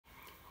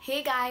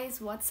Hey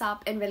guys, what's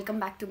up and welcome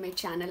back to my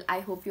channel.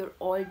 I hope you're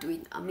all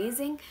doing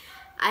amazing.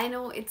 I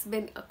know it's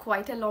been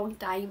quite a long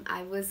time.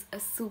 I was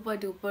super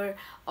duper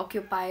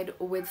occupied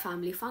with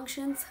family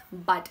functions,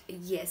 but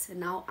yes,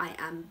 now I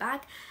am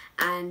back.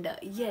 And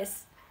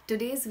yes,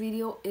 today's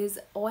video is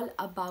all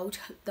about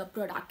the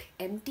product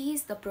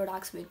Empties, the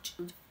products which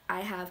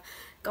I have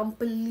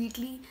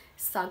completely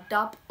sucked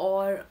up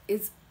or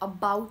is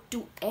about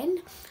to end,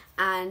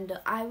 and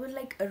I will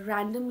like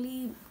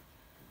randomly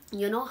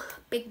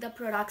pick the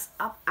products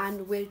up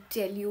and will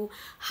tell you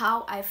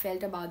how I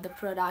felt about the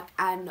product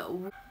and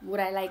would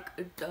I like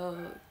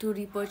to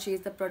repurchase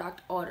the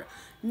product or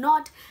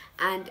not.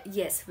 And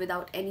yes,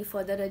 without any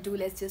further ado,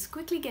 let's just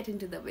quickly get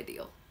into the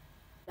video.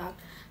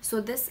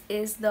 So this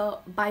is the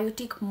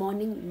Biotic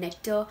Morning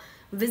Nectar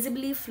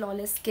Visibly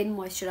Flawless Skin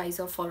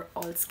Moisturizer for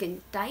all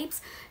skin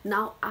types.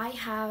 Now I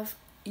have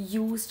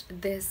used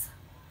this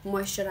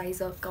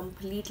moisturizer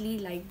completely,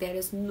 like there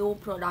is no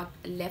product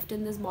left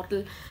in this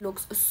bottle.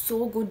 Looks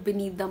so good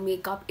beneath the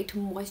makeup. It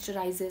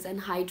moisturizes and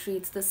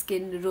hydrates the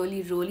skin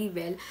really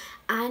well,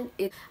 and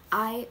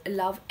I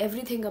love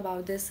everything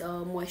about this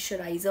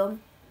moisturizer.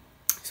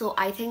 So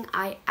I think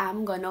I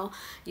am gonna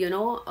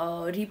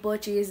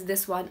repurchase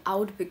this one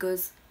out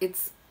because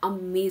it's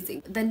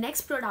amazing. The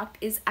next product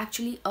is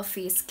actually a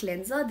face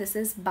cleanser. This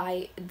is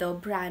by the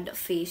brand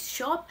Face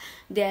Shop.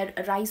 Their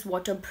Rice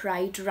Water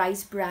Bright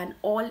Rice brand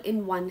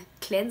all-in-one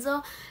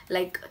cleanser.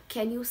 Like,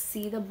 can you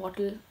see the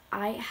bottle?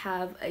 I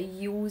have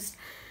used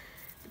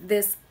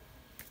this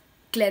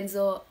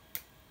cleanser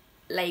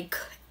like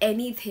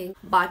anything,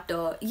 but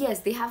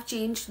yes, they have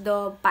changed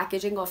the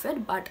packaging of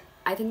it, but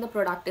I think the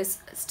product is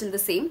still the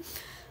same.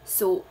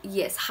 So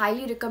yes,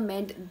 highly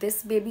recommend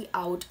this baby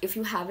out. If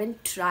you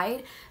haven't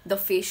tried the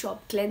Face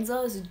Shop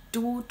cleansers,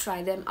 do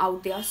try them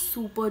out. They are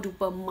super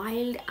duper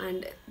mild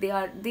and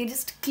they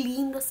just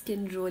clean the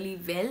skin really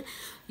well,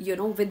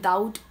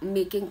 without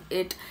making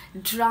it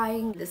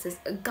drying. This is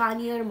a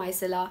Garnier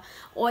micellar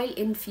oil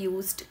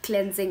infused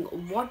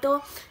cleansing water.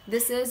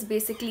 This is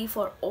basically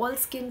for all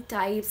skin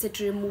types.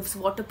 It removes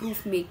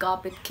waterproof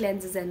makeup, it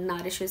cleanses and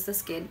nourishes the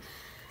skin.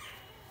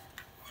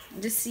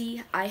 Just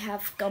see, I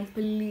have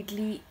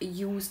completely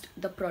used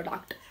the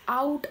product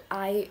out.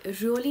 I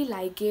really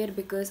like it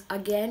because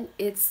again,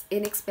 it's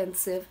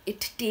inexpensive.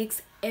 It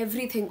takes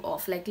everything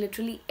off, like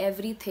literally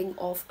everything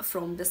off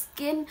from the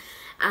skin,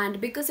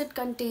 and because it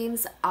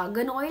contains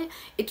argan oil,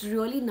 it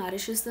really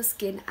nourishes the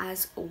skin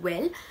as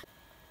well.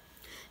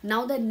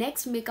 Now the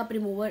next makeup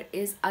remover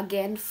is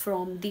again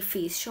from the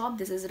Face Shop.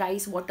 This is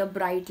Rice Water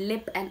Bright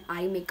Lip and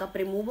Eye Makeup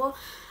Remover.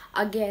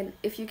 Again,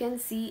 if you can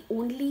see,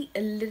 only a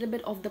little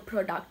bit of the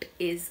product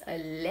is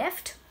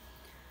left.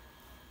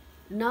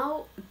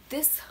 Now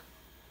this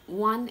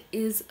one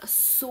is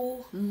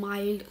so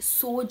mild,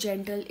 so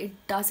gentle, it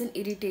doesn't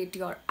irritate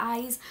your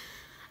eyes.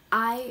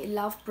 I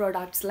love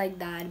products like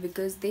that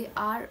because they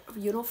are,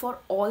 for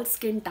all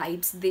skin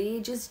types.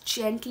 They just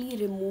gently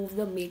remove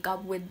the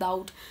makeup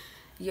without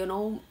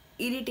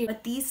irritate.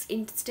 Batiste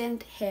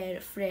Instant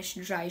Hair Fresh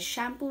Dry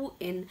Shampoo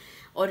in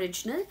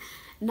original.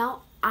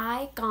 Now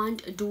I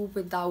can't do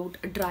without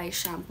dry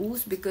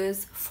shampoos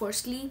because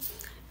firstly,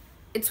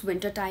 it's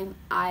winter time.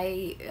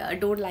 I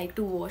don't like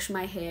to wash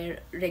my hair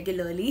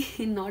regularly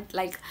not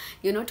like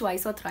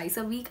twice or thrice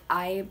a week.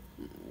 I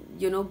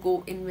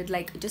go in with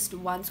like just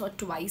once or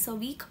twice a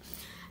week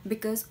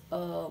because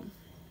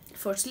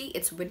firstly,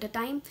 it's winter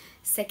time.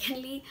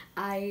 Secondly,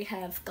 I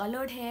have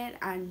colored hair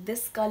and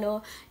this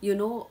color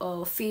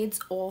fades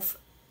off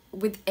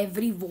with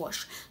every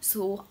wash,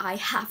 so I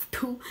have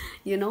to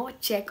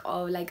check,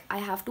 like I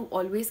have to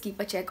always keep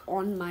a check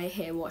on my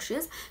hair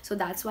washes. So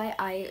that's why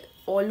I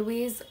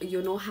always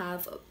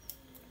have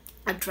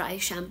a dry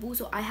shampoo.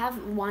 So I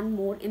have one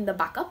more in the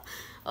backup.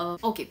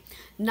 Okay,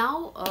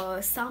 now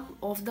some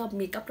of the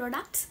makeup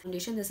products.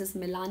 Foundation, this is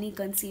Milani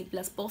Conceal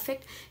Plus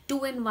Perfect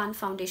 2-in-1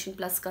 foundation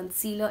plus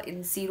concealer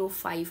in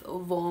 05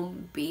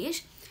 warm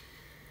beige.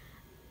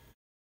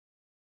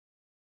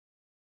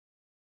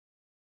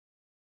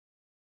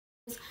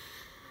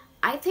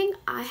 I think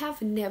I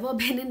have never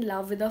been in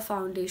love with a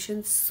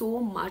foundation so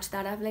much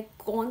that I've like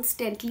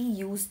constantly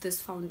used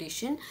this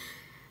foundation.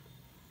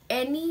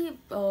 Any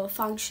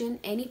function,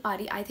 any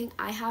party, I think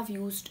I have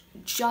used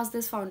just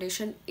this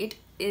foundation. It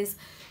is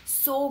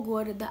so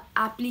good. The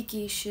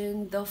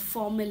application, the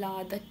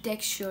formula, the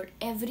texture,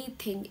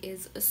 everything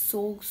is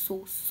so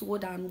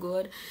damn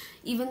good.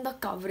 Even the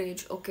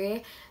coverage,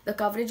 okay, the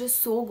coverage is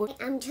so good.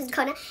 I'm just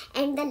gonna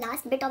end the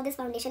last bit of this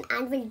foundation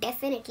and will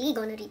definitely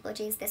gonna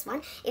repurchase this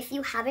one. If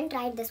you haven't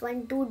tried this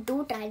one,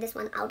 do try this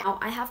one out. Now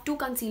I have two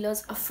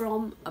concealers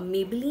from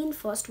Maybelline.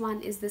 First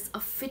one is this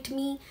Fit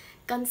Me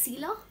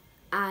concealer,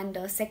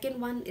 and second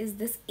one is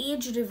this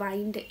Age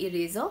Rewind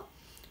eraser.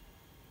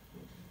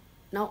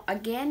 Now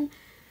again,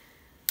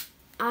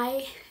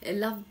 I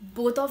love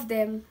both of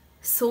them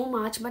so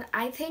much, but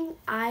I think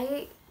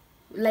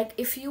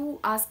if you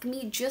ask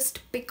me just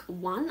pick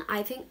one,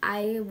 I think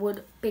I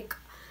would pick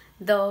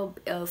the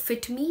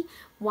Fit Me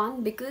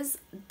one because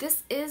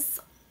this is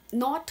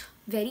not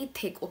very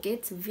thick, okay,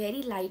 it's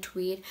very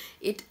lightweight.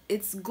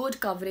 It's good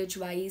coverage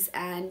wise,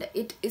 and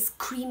it is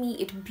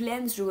creamy, it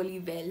blends really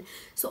well.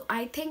 So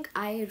I think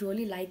I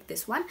really like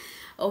this one.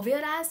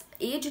 Whereas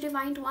age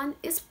rewind one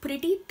is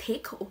pretty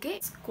thick, okay,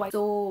 it's quite,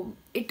 so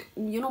it,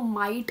 you know,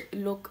 might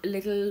look a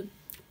little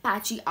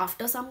patchy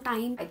after some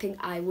time. I think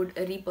I would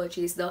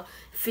repurchase the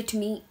Fit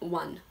Me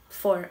one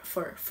for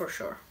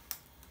sure.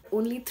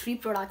 Only 3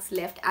 products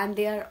left, and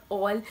they are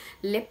all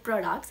lip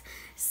products.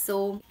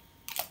 So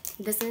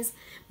this is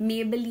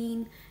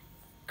Maybelline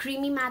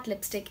creamy matte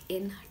lipstick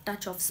in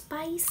Touch of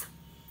Spice.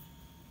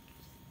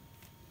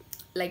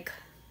 Like,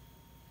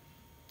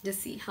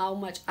 just see how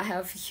much I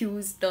have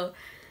used the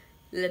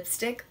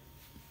lipstick.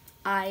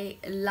 I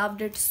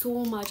loved it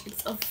so much.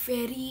 It's a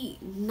very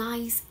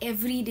nice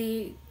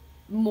everyday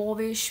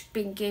mauvish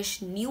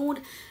pinkish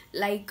nude.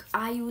 Like,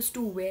 I used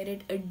to wear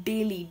it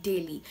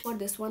daily. For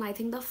this one, I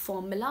think the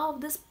formula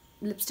of this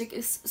lipstick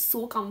is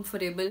so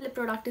comfortable. The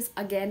product is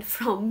again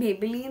from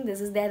Maybelline.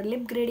 This is their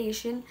lip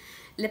gradation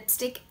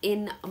lipstick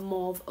in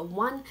Mauve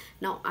 1.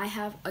 Now I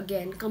have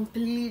again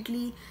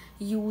completely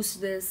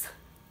used this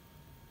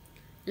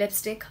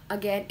lipstick.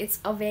 Again, it's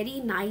a very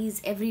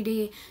nice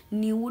everyday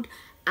nude,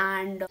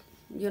 and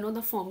you know,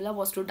 the formula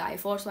was to die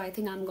for, so I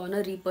think I'm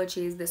gonna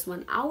repurchase this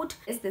one out.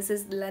 This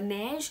is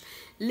Laneige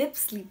lip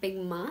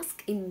sleeping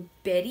mask in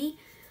berry.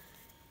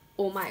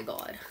 Oh my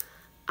god,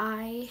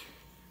 I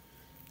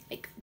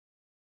like,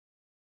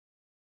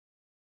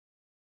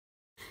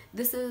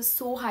 this is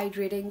so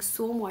hydrating,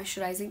 so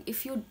moisturizing.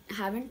 If you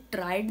haven't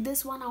tried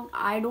this one out,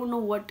 I don't know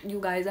what you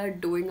guys are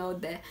doing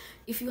out there.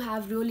 If you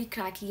have really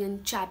cracky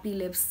and chappy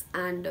lips,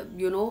 and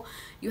you know,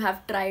 you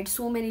have tried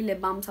so many lip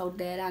balms out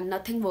there and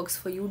nothing works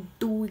for you,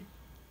 do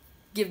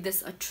give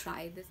this a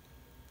try.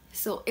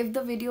 So if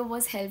the video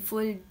was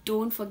helpful,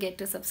 don't forget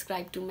to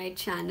subscribe to my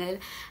channel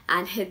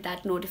and hit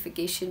that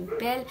notification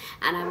bell,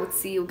 and I would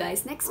see you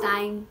guys next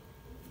time.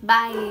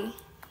 Bye,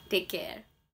 take care.